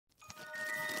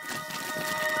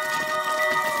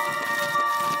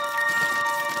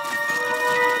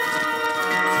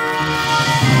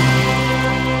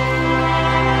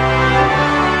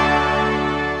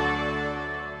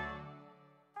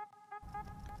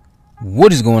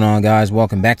What is going on, guys?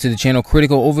 Welcome back to the channel.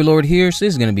 Critical Overlord here. So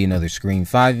this is going to be another Scream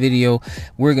 5 video.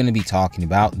 We're going to be talking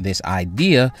about this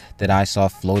idea that I saw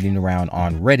floating around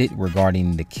on Reddit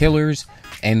regarding the killers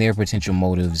and their potential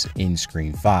motives in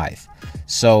Scream 5.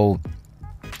 So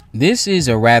this is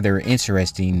a rather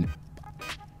interesting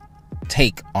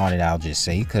take on it, I'll just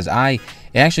say, because it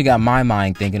actually got my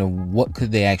mind thinking of what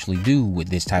could they actually do with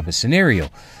this type of scenario.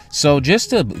 So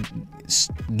just to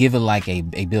give it like a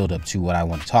build up to what I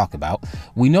want to talk about,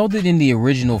 we know that in the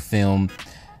original film,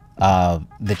 the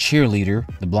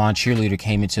blonde cheerleader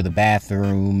came into the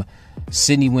bathroom.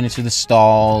 Sidney went into the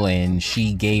stall and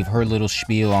she gave her little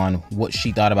spiel on what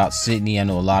she thought about Sidney. I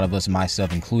know a lot of us,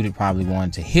 myself included, probably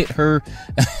wanted to hit her.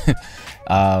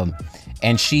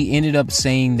 And she ended up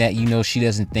saying that, she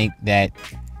doesn't think that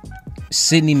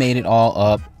Sidney made it all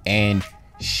up and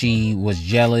she was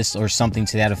jealous or something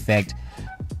to that effect.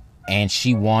 And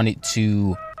she wanted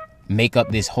to make up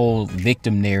this whole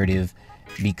victim narrative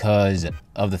because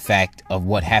of the fact of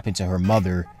what happened to her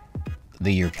mother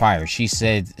the year prior. She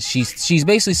said she's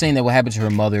basically saying that what happened to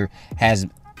her mother has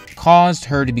caused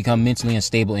her to become mentally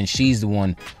unstable, and she's the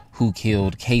one who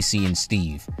killed Casey and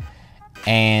Steve.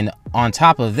 And on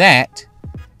top of that,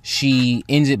 she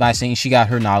ends it by saying she got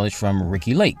her knowledge from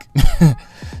Ricky Lake.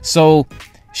 So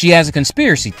she has a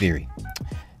conspiracy theory.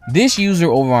 This user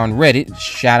over on Reddit,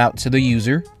 shout out to the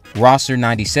user,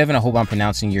 Rosser97, I hope I'm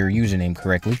pronouncing your username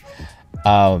correctly.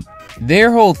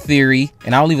 Their whole theory,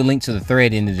 and I'll leave a link to the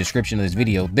thread in the description of this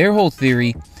video, their whole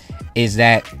theory is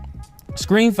that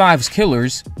Scream 5's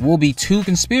killers will be two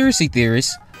conspiracy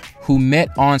theorists who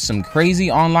met on some crazy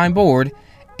online board,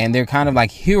 and they're kind of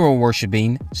like hero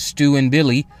worshipping Stu and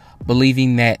Billy,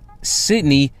 believing that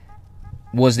Sidney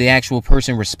was the actual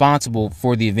person responsible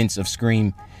for the events of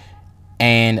Scream,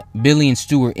 and Billy and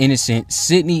Stu are innocent.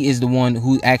 Sidney is the one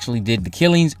who actually did the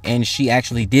killings, and she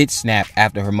actually did snap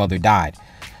after her mother died,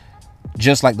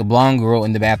 just like the blonde girl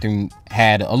in the bathroom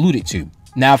had alluded to.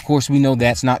 Now, of course, we know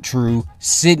that's not true.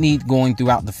 Sidney, going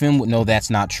throughout the film, would know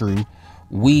that's not true.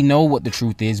 We know what the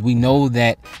truth is. We know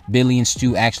that Billy and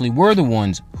Stu actually were the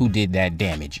ones who did that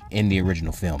damage in the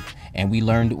original film. And we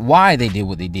learned why they did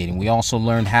what they did. And we also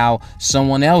learned how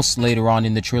someone else later on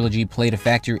in the trilogy played a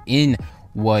factor in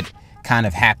what kind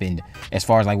of happened, as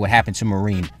far as like what happened to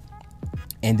Maureen.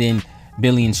 And then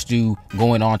Billy and Stu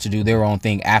going on to do their own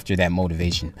thing after that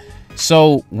motivation.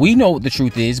 So we know what the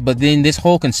truth is, but then this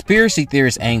whole conspiracy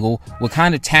theorist angle will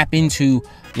kind of tap into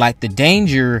like the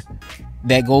danger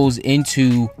that goes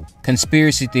into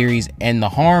conspiracy theories and the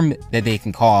harm that they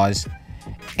can cause.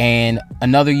 And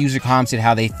another user commented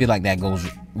how they feel like that goes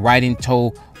right in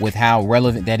tow with how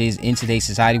relevant that is in today's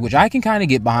society, which I can kind of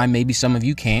get behind. Maybe some of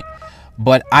you can't,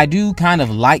 but I do kind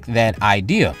of like that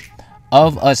idea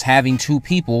of us having two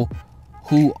people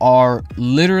who are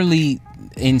literally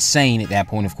insane at that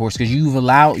point, of course, because you've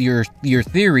allowed your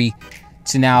theory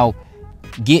to now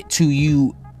get to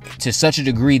you to such a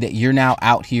degree that you're now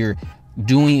out here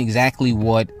doing exactly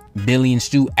what Billy and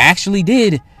Stu actually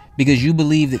did, because you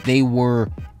believe that they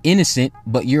were innocent,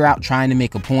 but you're out trying to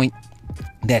make a point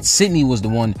that Sidney was the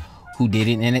one who did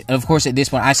it. And of course, at this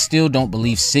point, I still don't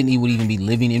believe Sidney would even be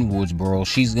living in Woodsboro.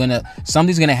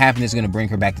 Something's gonna happen that's gonna bring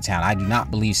her back to town. I do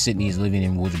not believe Sidney is living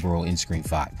in Woodsboro in Scream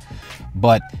 5.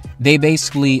 But they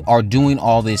basically are doing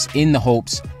all this in the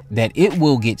hopes that it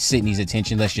will get Sidney's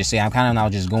attention. Let's just say, I'm kind of now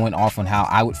just going off on how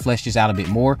I would flesh this out a bit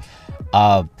more.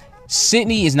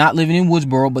 Sidney is not living in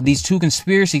Woodsboro, but these two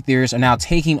conspiracy theorists are now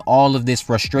taking all of this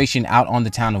frustration out on the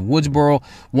town of Woodsboro,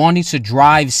 wanting to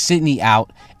drive Sidney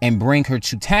out and bring her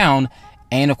to town.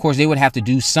 And of course, they would have to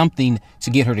do something to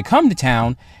get her to come to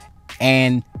town.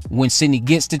 And when Sidney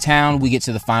gets to town, we get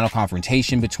to the final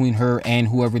confrontation between her and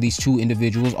whoever these two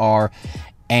individuals are.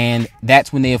 And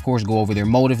that's when they, of course, go over their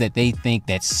motive, that they think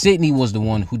that Sidney was the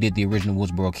one who did the original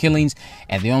Woodsboro killings.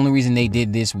 And the only reason they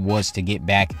did this was to get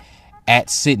back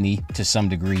at Sidney to some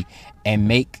degree and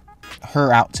make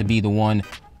her out to be the one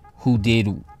who did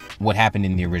what happened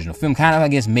in the original film. Kind of, I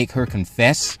guess, make her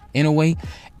confess in a way.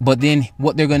 But then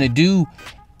what they're going to do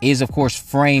is, of course,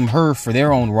 frame her for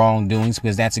their own wrongdoings,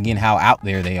 because that's, again, how out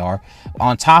there they are.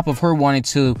 On top of her wanting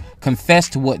to confess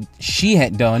to what she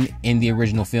had done in the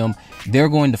original film, they're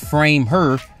going to frame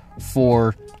her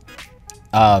for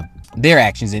their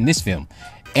actions in this film.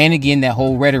 And again, that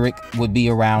whole rhetoric would be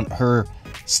around her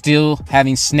still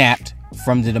having snapped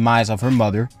from the demise of her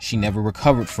mother. She never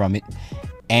recovered from it.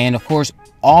 And of course,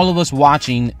 all of us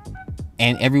watching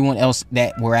and everyone else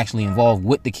that were actually involved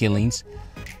with the killings,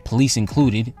 police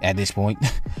included at this point,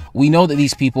 we know that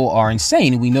these people are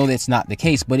insane, and we know that's not the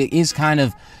case. But it is kind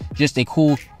of just a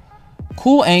cool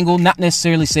cool angle. Not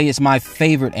necessarily say it's my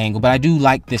favorite angle, but I do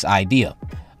like this idea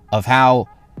of how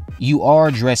you are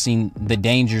addressing the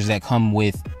dangers that come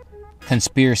with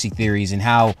conspiracy theories and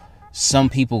how some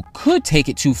people could take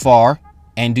it too far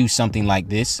and do something like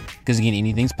this, because again,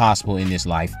 anything's possible in this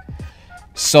life.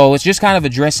 So it's just kind of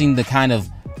addressing the kind of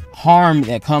harm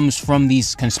that comes from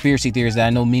these conspiracy theories that I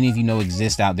know many of you know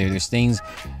exist out there. There's things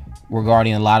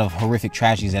regarding a lot of horrific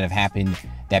tragedies that have happened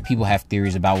that people have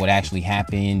theories about what actually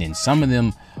happened, and some of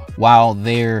them, while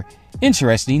they're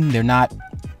interesting, they're not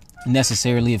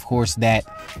necessarily, of course, that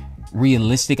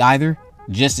realistic either.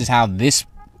 Just as how this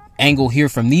angle here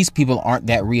from these people aren't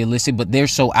that realistic, but they're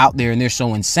so out there and they're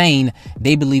so insane,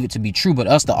 they believe it to be true. But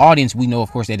us, the audience, we know,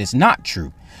 of course, that it's not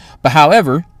true. But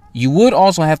however, you would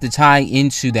also have to tie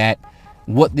into that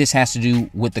what this has to do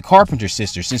with the Carpenter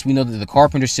sisters, since we know that the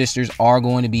Carpenter sisters are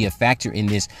going to be a factor in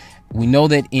this. We know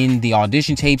that in the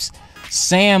audition tapes,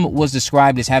 Sam was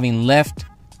described as having left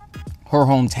her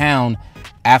hometown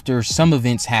after some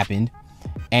events happened.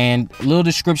 And little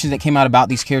descriptions that came out about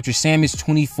these characters. Sam is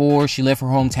 24. She left her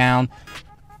hometown.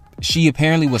 She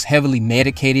apparently was heavily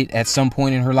medicated at some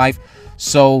point in her life.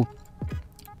 So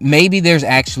maybe there's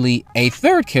actually a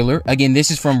third killer. Again,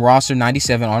 this is from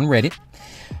Roster97 on Reddit.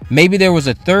 Maybe there was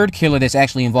a third killer that's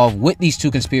actually involved with these two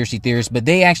conspiracy theorists, but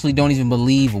they actually don't even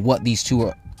believe what these two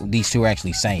are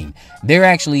actually saying. They're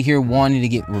actually here wanting to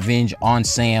get revenge on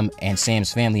Sam and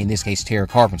Sam's family, in this case Tara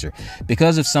Carpenter,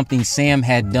 because of something Sam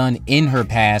had done in her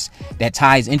past that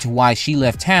ties into why she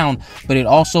left town, but it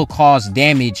also caused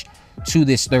damage to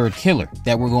this third killer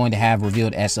that we're going to have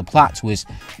revealed as a plot twist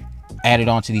added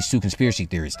on to these two conspiracy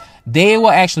theories. They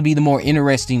will actually be the more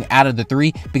interesting out of the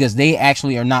three, because they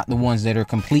actually are not the ones that are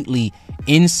completely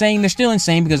insane. They're still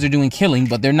insane because they're doing killing,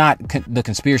 but they're not the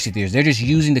conspiracy theorists. They're just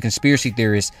using the conspiracy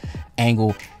theorist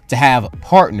angle to have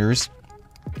partners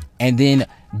and then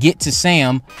get to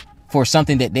Sam for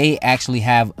something that they actually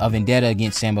have a vendetta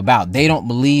against Sam about. They don't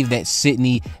believe that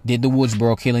Sidney did the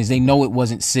Woodsboro killings. They know it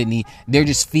wasn't Sidney. They're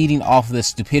just feeding off the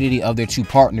stupidity of their two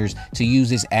partners to use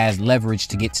this as leverage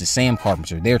to get to Sam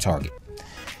Carpenter, their target,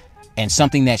 and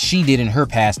something that she did in her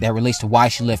past that relates to why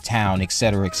she left town,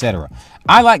 etc., etc.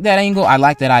 I like that angle. I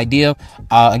like that idea.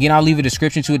 Again, I'll leave a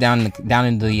description to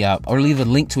it or leave a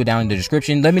link to it down in the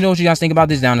description. Let me know what you guys think about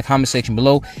this down in the comment section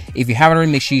below. If you haven't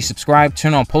already, make sure you subscribe,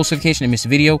 turn on post notification, and miss a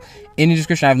video. In the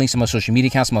description, I have links to my social media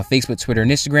accounts, my Facebook, Twitter,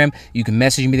 and Instagram. You can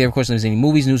message me there, of course, if there's any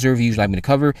movies, news, or reviews you'd like me to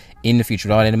cover in the future.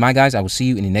 With all that in mind, guys, I will see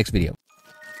you in the next video.